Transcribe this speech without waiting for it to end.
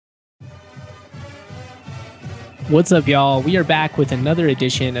What's up, y'all? We are back with another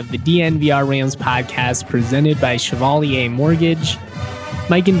edition of the DNVR Rams podcast presented by Chevalier Mortgage.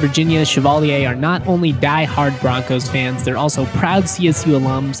 Mike and Virginia Chevalier are not only die-hard Broncos fans, they're also proud CSU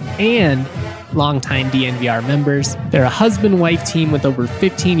alums and longtime DNVR members. They're a husband-wife team with over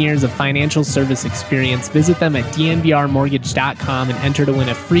 15 years of financial service experience. Visit them at dnvrmortgage.com and enter to win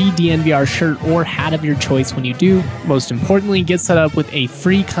a free DNVR shirt or hat of your choice when you do. Most importantly, get set up with a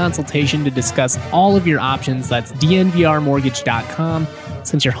free consultation to discuss all of your options. That's dnvrmortgage.com.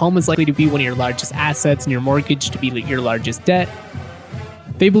 Since your home is likely to be one of your largest assets and your mortgage to be your largest debt,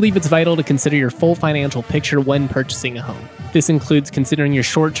 they believe it's vital to consider your full financial picture when purchasing a home. This includes considering your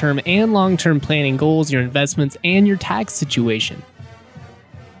short-term and long-term planning goals, your investments, and your tax situation.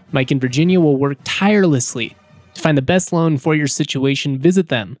 Mike and Virginia will work tirelessly to find the best loan for your situation. Visit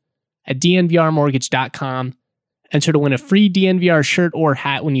them at dnvrmortgage.com. Enter to win a free DNVR shirt or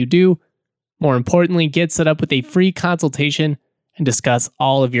hat when you do. More importantly, get set up with a free consultation and discuss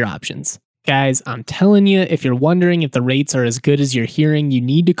all of your options. Guys, I'm telling you, if you're wondering if the rates are as good as you're hearing, you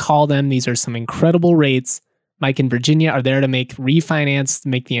need to call them. These are some incredible rates. Mike and Virginia are there to make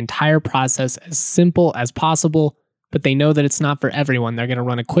the entire process as simple as possible, but they know that it's not for everyone. They're going to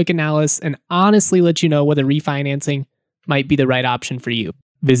run a quick analysis and honestly let you know whether refinancing might be the right option for you.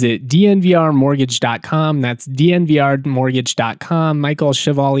 Visit dnvrmortgage.com. That's dnvrmortgage.com. Michael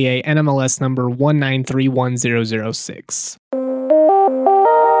Chevalier, NMLS number 1931006.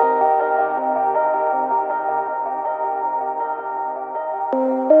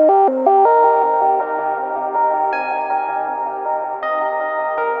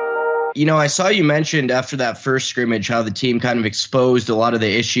 You know, I saw you mentioned after that first scrimmage how the team kind of exposed a lot of the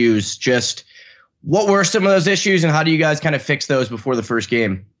issues. Just what were some of those issues and how do you guys kind of fix those before the first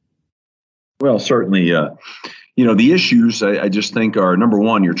game? Well, certainly, the issues I just think are, number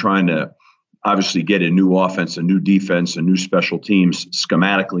one, you're trying to obviously get a new offense, a new defense, a new special teams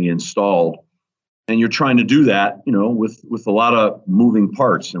schematically installed. And you're trying to do that, with a lot of moving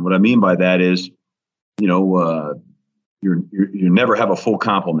parts. And what I mean by that is, you never have a full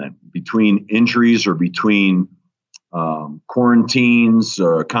complement between injuries or between quarantines,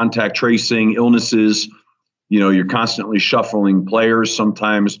 contact tracing, illnesses. You're constantly shuffling players,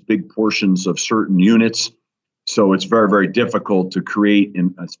 sometimes big portions of certain units. So it's very, very difficult to create,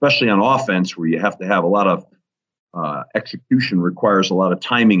 and especially on offense where you have to have a lot of execution, requires a lot of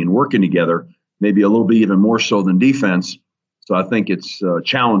timing and working together, maybe a little bit even more so than defense. So I think it's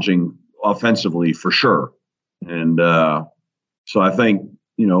challenging offensively for sure. And so I think,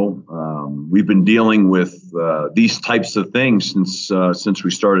 we've been dealing with these types of things since we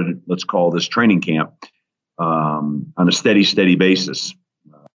started, let's call this training camp, on a steady basis.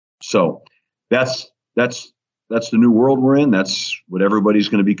 So that's the new world we're in. That's what everybody's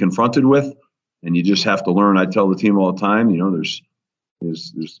going to be confronted with. And you just have to learn. I tell the team all the time,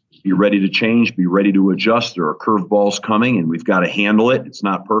 there's be ready to change, be ready to adjust. There are curveballs coming and we've got to handle it. It's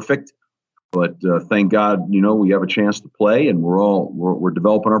not perfect. But thank God, we have a chance to play, and we're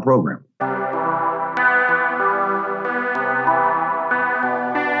developing our program.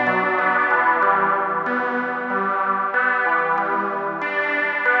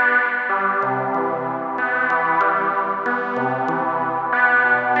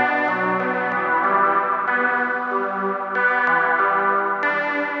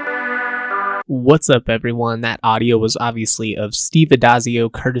 What's up, everyone? That audio was obviously of Steve Addazio,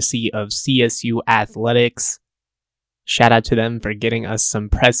 courtesy of CSU Athletics. Shout out to them for getting us some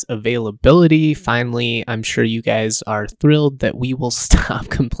press availability. Finally, I'm sure you guys are thrilled that we will stop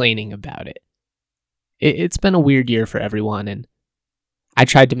complaining about it. It's been a weird year for everyone, and I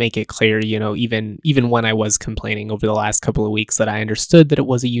tried to make it clear, even when I was complaining over the last couple of weeks, that I understood that it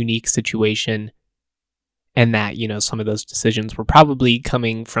was a unique situation and that, some of those decisions were probably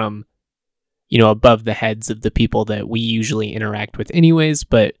coming from above the heads of the people that we usually interact with anyways.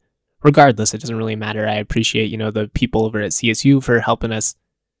 But regardless, it doesn't really matter. I appreciate, the people over at CSU for helping us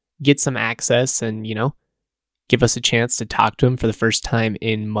get some access and, give us a chance to talk to them for the first time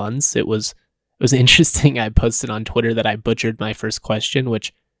in months. It was interesting. I posted on Twitter that I butchered my first question,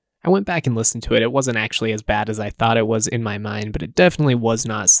 which I went back and listened to it. It wasn't actually as bad as I thought it was in my mind, but it definitely was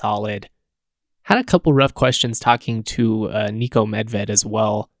not solid. Had a couple rough questions talking to Nico Medved as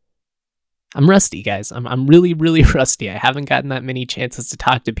well. I'm rusty, guys. I'm really, really rusty. I haven't gotten that many chances to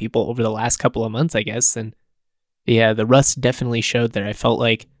talk to people over the last couple of months, I guess. And yeah, the rust definitely showed there. I felt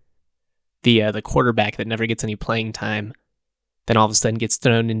like the quarterback that never gets any playing time, then all of a sudden gets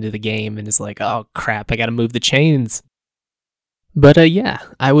thrown into the game and is like, oh crap, I got to move the chains. But yeah,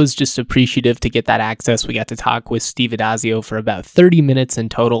 I was just appreciative to get that access. We got to talk with Steve Addazio for about 30 minutes in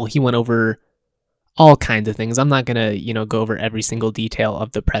total. He went over all kinds of things. I'm not going to, go over every single detail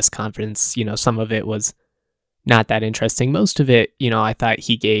of the press conference. Some of it was not that interesting. Most of it, I thought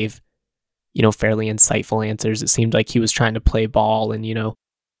he gave, fairly insightful answers. It seemed like he was trying to play ball and,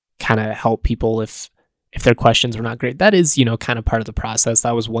 kind of help people if their questions were not great. That is, kind of part of the process.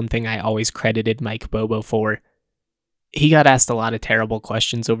 That was one thing I always credited Mike Bobo for. He got asked a lot of terrible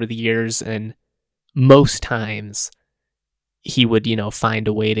questions over the years, and most times he would, find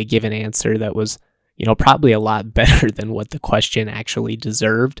a way to give an answer that was, probably a lot better than what the question actually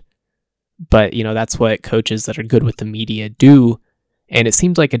deserved. But, that's what coaches that are good with the media do. And it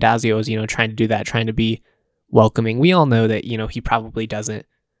seems like Addazio is, trying to do that, trying to be welcoming. We all know that, he probably doesn't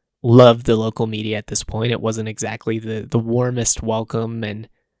love the local media at this point. It wasn't exactly the warmest welcome. And,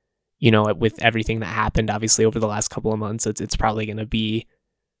 with everything that happened, obviously, over the last couple of months, it's probably going to be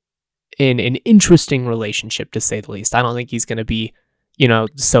in an interesting relationship, to say the least. I don't think he's going to be,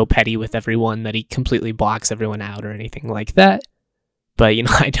 so petty with everyone that he completely blocks everyone out or anything like that. But,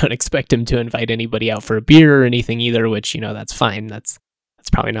 I don't expect him to invite anybody out for a beer or anything either, which, that's fine. That's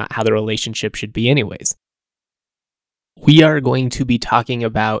probably not how the relationship should be anyways. We are going to be talking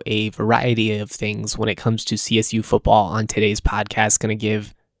about a variety of things when it comes to CSU football on today's podcast. Going to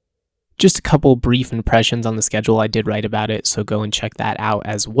give just a couple brief impressions on the schedule. I did write about it, so go and check that out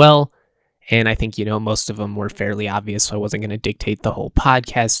as well. And I think, most of them were fairly obvious, so I wasn't going to dictate the whole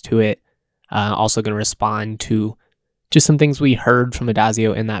podcast to it. Also going to respond to just some things we heard from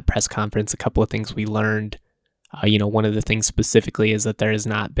Addazio in that press conference, a couple of things we learned. One of the things specifically is that there has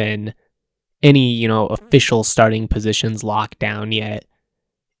not been any, official starting positions locked down yet.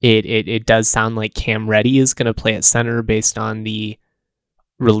 It does sound like Cam Reddy is going to play at center based on the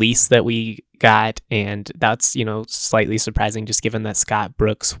release that we got, and that's, slightly surprising just given that Scott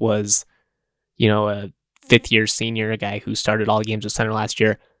Brooks was, a fifth-year senior, a guy who started all the games at center last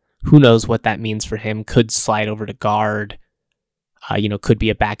year. Who knows what that means for him? Could slide over to guard, could be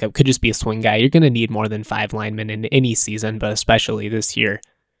a backup, could just be a swing guy. You're going to need more than 5 linemen in any season, but especially this year.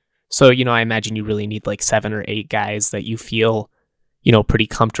 So, I imagine you really need like 7 or 8 guys that you feel, pretty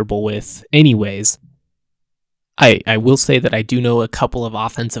comfortable with anyways. I will say that I do know a couple of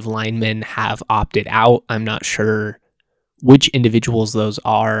offensive linemen have opted out. I'm not sure which individuals those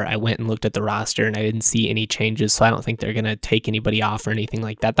are. I went and looked at the roster and I didn't see any changes, so I don't think they're going to take anybody off or anything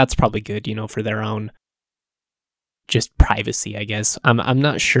like that. That's probably good, for their own just privacy, I guess. I'm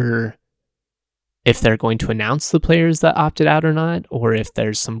not sure if they're going to announce the players that opted out or not, or if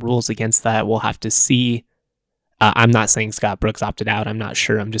there's some rules against that. We'll have to see. I'm not saying Scott Brooks opted out. I'm not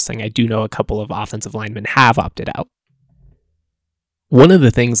sure. I'm just saying I do know a couple of offensive linemen have opted out. One of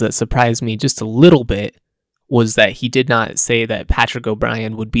the things that surprised me just a little bit was that he did not say that Patrick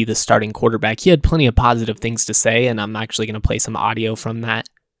O'Brien would be the starting quarterback. He had plenty of positive things to say, and I'm actually going to play some audio from that.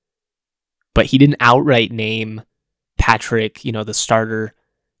 But he didn't outright name Patrick, the starter.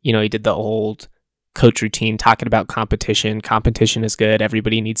 He did the old coach routine talking about competition. Competition is good.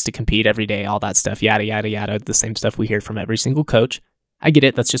 Everybody needs to compete every day, all that stuff, yada, yada, yada. The same stuff we hear from every single coach. I get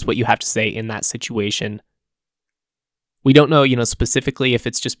it. That's just what you have to say in that situation. We don't know, specifically if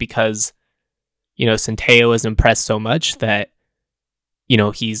it's just because, Centeio has impressed so much that,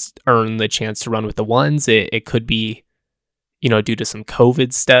 he's earned the chance to run with the ones. It could be, due to some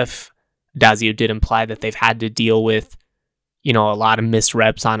COVID stuff. Addazio did imply that they've had to deal with, a lot of missed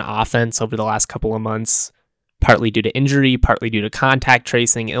reps on offense over the last couple of months, partly due to injury, partly due to contact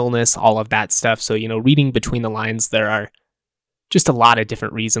tracing, illness, all of that stuff. So, reading between the lines, there are just a lot of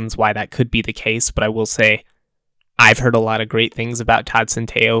different reasons why that could be the case. But I will say, I've heard a lot of great things about Todd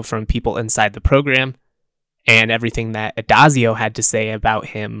Centeio from people inside the program, and everything that Addazio had to say about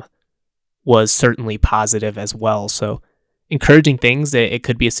him was certainly positive as well. So encouraging things. It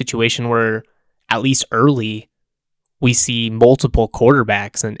could be a situation where at least early we see multiple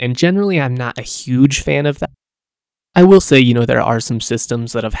quarterbacks, and generally I'm not a huge fan of that. I will say, there are some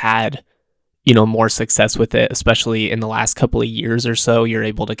systems that have had, more success with it, especially in the last couple of years or so. You're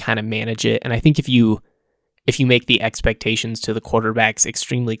able to kind of manage it. And I think if you make the expectations to the quarterbacks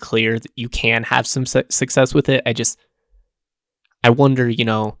extremely clear, that you can have some success with it. I wonder,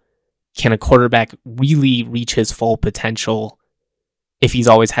 can a quarterback really reach his full potential if he's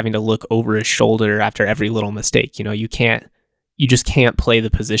always having to look over his shoulder after every little mistake? You just can't play the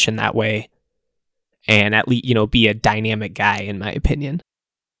position that way and at least, be a dynamic guy, in my opinion.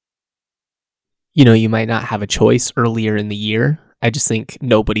 You might not have a choice earlier in the year. I just think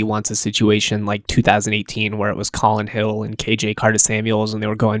nobody wants a situation like 2018 where it was Colin Hill and KJ Carter-Samuels and they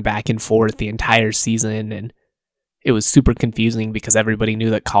were going back and forth the entire season, and it was super confusing because everybody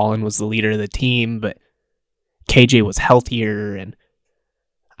knew that Colin was the leader of the team, but KJ was healthier, and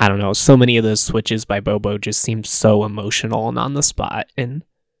I don't know, so many of those switches by Bobo just seemed so emotional and on the spot, and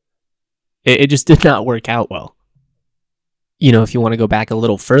it just did not work out well. If you want to go back a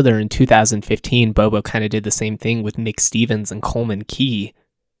little further, in 2015, Bobo kind of did the same thing with Nick Stevens and Coleman Key.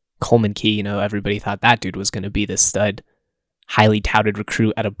 Coleman Key, everybody thought that dude was going to be this stud, highly touted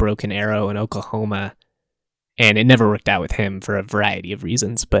recruit out of Broken Arrow in Oklahoma, and it never worked out with him for a variety of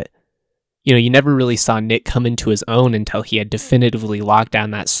reasons. But, you never really saw Nick come into his own until he had definitively locked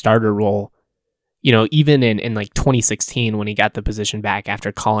down that starter role. Even in like 2016 when he got the position back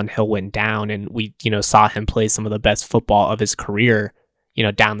after Colin Hill went down, and we, saw him play some of the best football of his career,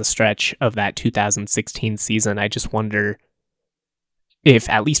 down the stretch of that 2016 season. I just wonder if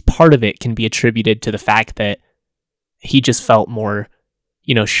at least part of it can be attributed to the fact that he just felt more,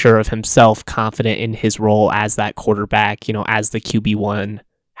 sure of himself, confident in his role as that quarterback, as the QB1,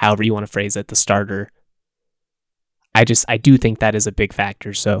 however you want to phrase it, the starter. I do think that is a big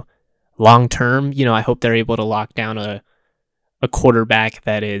factor. So long term, I hope they're able to lock down a quarterback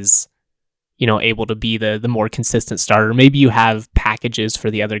that is, able to be the more consistent starter. Maybe you have packages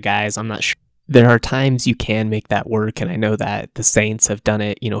for the other guys. I'm not sure. There are times you can make that work, and I know that the Saints have done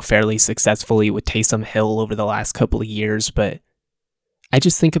it, fairly successfully with Taysom Hill over the last couple of years, but I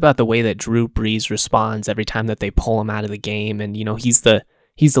just think about the way that Drew Brees responds every time that they pull him out of the game, and he's the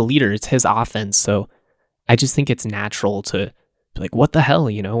leader. It's his offense, so I just think it's natural to be like, what the hell,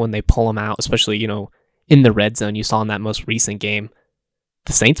 when they pull him out, especially, in the red zone. You saw in that most recent game,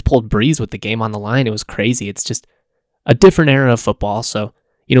 the Saints pulled Brees with the game on the line. It was crazy. It's just a different era of football, so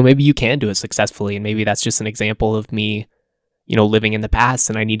maybe you can do it successfully, and maybe that's just an example of me, living in the past,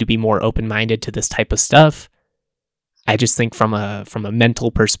 and I need to be more open-minded to this type of stuff. I just think from a mental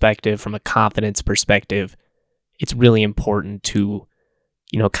perspective, from a confidence perspective, it's really important to,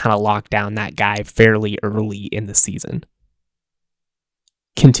 kind of lock down that guy fairly early in the season.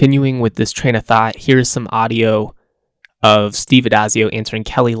 Continuing with this train of thought, here's some audio of Steve Addazio answering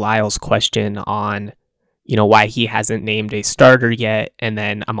Kelly Lyle's question on, why he hasn't named a starter yet. And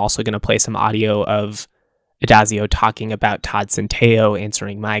then I'm also going to play some audio of Addazio talking about Todd Centeio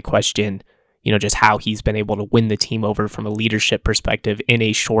answering my question, just how he's been able to win the team over from a leadership perspective in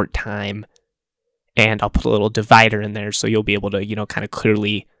a short time. And I'll put a little divider in there so you'll be able to, kind of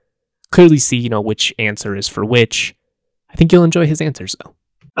clearly see, which answer is for which. I think you'll enjoy his answers, though.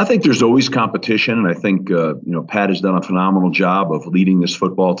 I think there's always competition, and I think, Pat has done a phenomenal job of leading this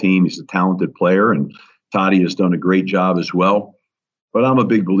football team. He's a talented player, and Toddy has done a great job as well. But I'm a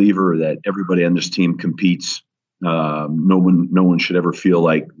big believer that everybody on this team competes. No one should ever feel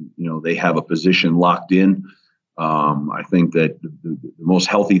like, they have a position locked in. I think that the most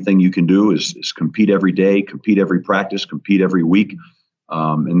healthy thing you can do is compete every day, compete every practice, compete every week.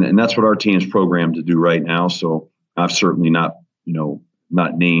 And that's what our team's programmed to do right now. So I've certainly not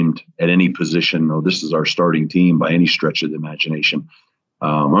named at any position. No, this is our starting team by any stretch of the imagination.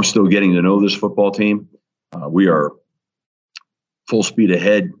 I'm still getting to know this football team. We are full speed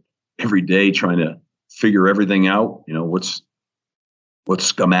ahead every day, trying to figure everything out. What's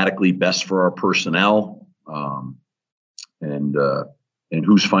schematically best for our personnel, and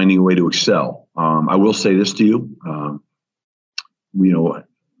who's finding a way to excel. I will say this to you.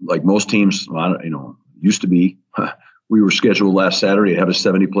 Like most teams, used to be, we were scheduled last Saturday to have a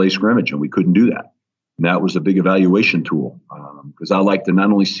 70-play scrimmage, and we couldn't do that. And that was a big evaluation tool, because I like to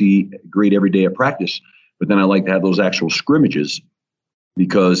not only see great every day at practice, but then I like to have those actual scrimmages,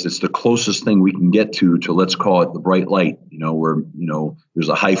 because it's the closest thing we can get to let's call it the bright light, where, there's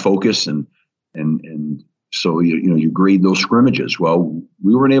a high focus and so, you grade those scrimmages. Well,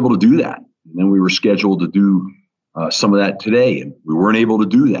 we weren't able to do that. And then we were scheduled to do some of that today, and we weren't able to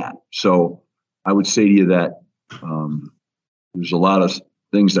do that. So I would say to you that there's a lot of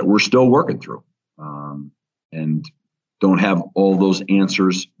things that we're still working through, and don't have all those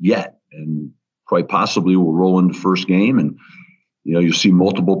answers yet. And quite possibly we'll roll into first game, and you'll see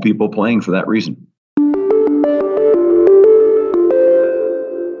multiple people playing for that reason.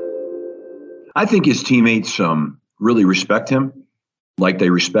 I think his teammates really respect him, like they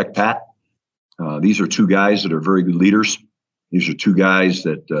respect Pat. These are two guys that are very good leaders. These are two guys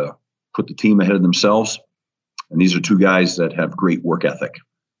that put the team ahead of themselves. And these are two guys that have great work ethic.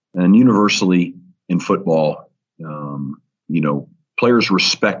 And universally in football, players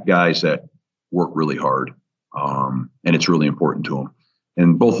respect guys that work really hard. And it's really important to them.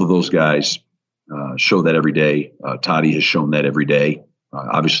 And both of those guys show that every day. Toddy has shown that every day.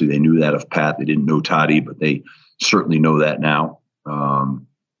 Obviously, they knew that of Pat. They didn't know Toddy, but they certainly know that now.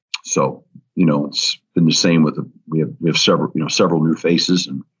 So, it's been the same with we have several new faces,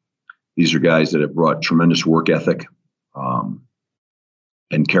 and these are guys that have brought tremendous work ethic.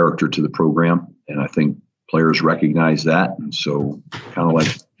 and character to the program. And I think players recognize that. And so kind of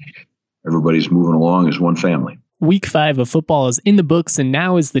like everybody's moving along as one family. Week 5 of football is in the books, and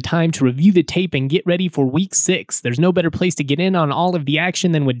now is the time to review the tape and get ready for Week 6. There's no better place to get in on all of the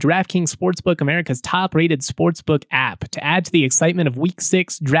action than with DraftKings Sportsbook, America's top-rated sportsbook app. To add to the excitement of Week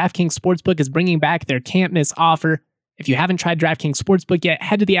 6, DraftKings Sportsbook is bringing back their can't miss offer. If you haven't tried DraftKings Sportsbook yet,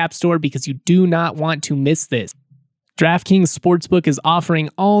 head to the App Store because you do not want to miss this. DraftKings Sportsbook is offering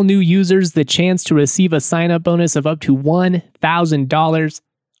all new users the chance to receive a sign-up bonus of up to $1,000.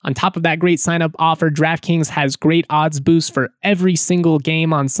 On top of that great sign-up offer, DraftKings has great odds boosts for every single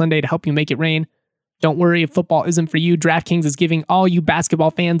game on Sunday to help you make it rain. Don't worry if football isn't for you. DraftKings is giving all you basketball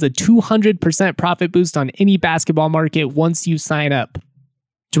fans a 200% profit boost on any basketball market once you sign up.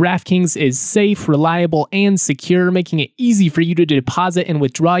 DraftKings is safe, reliable, and secure, making it easy for you to deposit and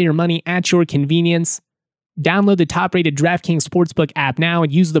withdraw your money at your convenience. Download the top-rated DraftKings Sportsbook app now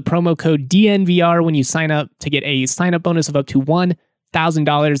and use the promo code DNVR when you sign up to get a sign-up bonus of up to $1,000.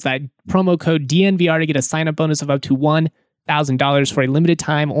 That promo code DNVR to get a sign-up bonus of up to $1,000 for a limited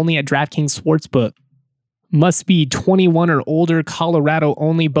time only at DraftKings Sportsbook. Must be 21 or older, Colorado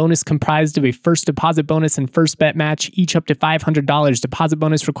only. Bonus comprised of a first deposit bonus and first bet match, each up to $500. Deposit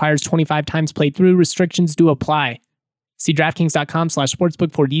bonus requires 25 times played through. Restrictions do apply. See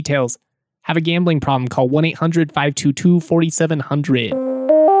DraftKings.com/sportsbook for details. Have a gambling problem? Call 1-800-522-4700.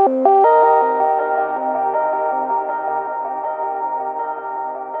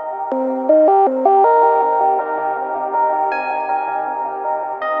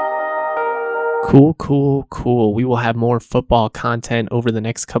 Cool. We will have more football content over the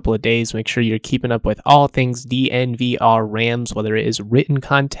next couple of days. Make sure you're keeping up with all things DNVR Rams, whether it is written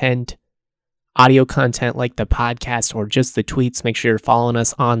content, audio content like the podcast, or just the tweets. Make sure you're following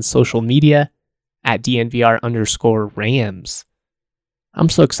us on social media at DNVR_Rams. I'm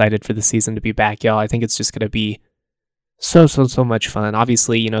so excited for the season to be back, y'all. I think it's just going to be so much fun.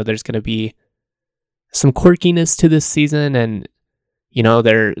 Obviously, there's going to be some quirkiness to this season, and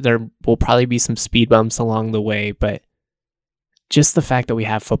there will probably be some speed bumps along the way, but just the fact that we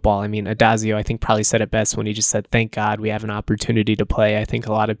have football. I mean, Adazio, I think, probably said it best when he just said, thank God we have an opportunity to play. I think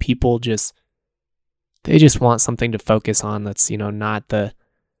a lot of people they just want something to focus on that's, not the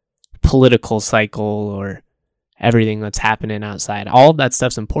political cycle or everything that's happening outside. All of that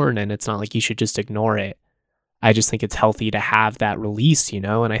stuff's important, and it's not like you should just ignore it. I just think it's healthy to have that release, and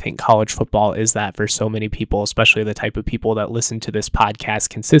I think college football is that for so many people, especially the type of people that listen to this podcast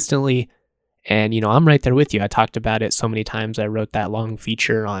consistently. And, I'm right there with you. I talked about it so many times. I wrote that long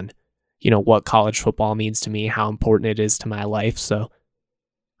feature on, what college football means to me, how important it is to my life. So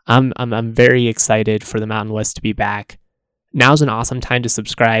I'm very excited for the Mountain West to be back. Now's an awesome time to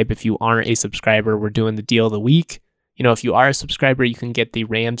subscribe. If you aren't a subscriber, we're doing the deal of the week. If you are a subscriber, you can get the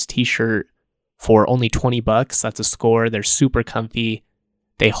Rams t-shirt for only $20. That's a score. They're super comfy.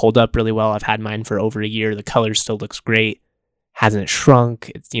 They hold up really well. I've had mine for over a year. The color still looks great. Hasn't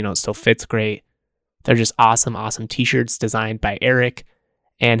shrunk. It's, it still fits great. They're just awesome t-shirts designed by Eric.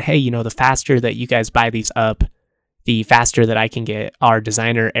 And hey, the faster that you guys buy these up, the faster that I can get our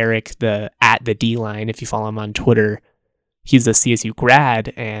designer, Eric, at the D-Line, if you follow him on Twitter. He's a CSU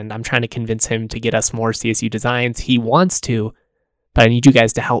grad, and I'm trying to convince him to get us more CSU designs. He wants to, but I need you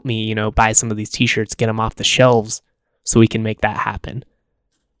guys to help me, buy some of these t-shirts, get them off the shelves so we can make that happen.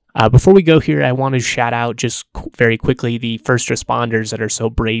 Before we go here, I want to shout out just very quickly the first responders that are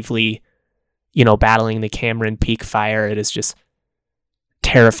so bravely, battling the Cameron Peak fire. It is just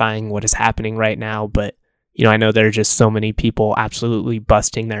terrifying what is happening right now, but, I know there are just so many people absolutely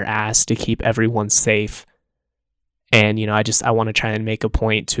busting their ass to keep everyone safe. And, I want to try and make a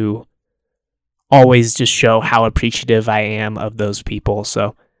point to always just show how appreciative I am of those people.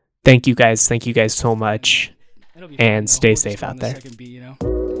 So thank you guys so much, and stay safe out there.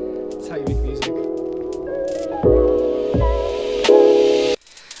 That's how you make music.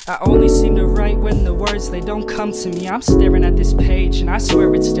 I only seem to write when the words, they don't come to me. I'm staring at this page and I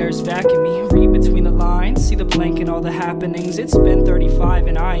swear it stares back at me. Read between the lines, see the blank and all the happenings. It's been 35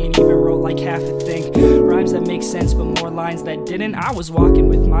 and I ain't even wrote like half a thing. Rhymes that make sense but more lines that didn't. I was walking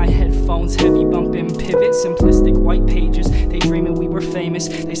with my headphones, heavy bumping pivot, simplistic white pages. They dreaming we were famous.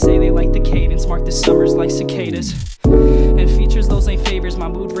 They say they like the cadence, mark the summers like cicadas. And features, those ain't favors. My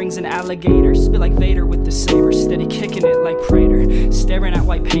mood rings an alligator. Spit like Vader with the saber. Steady kicking it like Prater. Staring at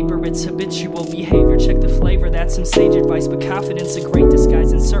white paper, it's habitual behavior. Check the flavor, that's some sage advice. But confidence a great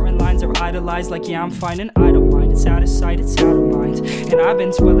disguise. And certain lines are idolized. Like yeah, I'm fine and I don't mind. It's out of sight, it's out of mind. And I've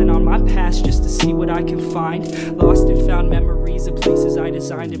been dwelling on my past just to see what I can find. Lost and found memories of places I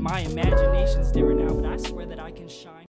designed. And my imagination's different now, but I swear that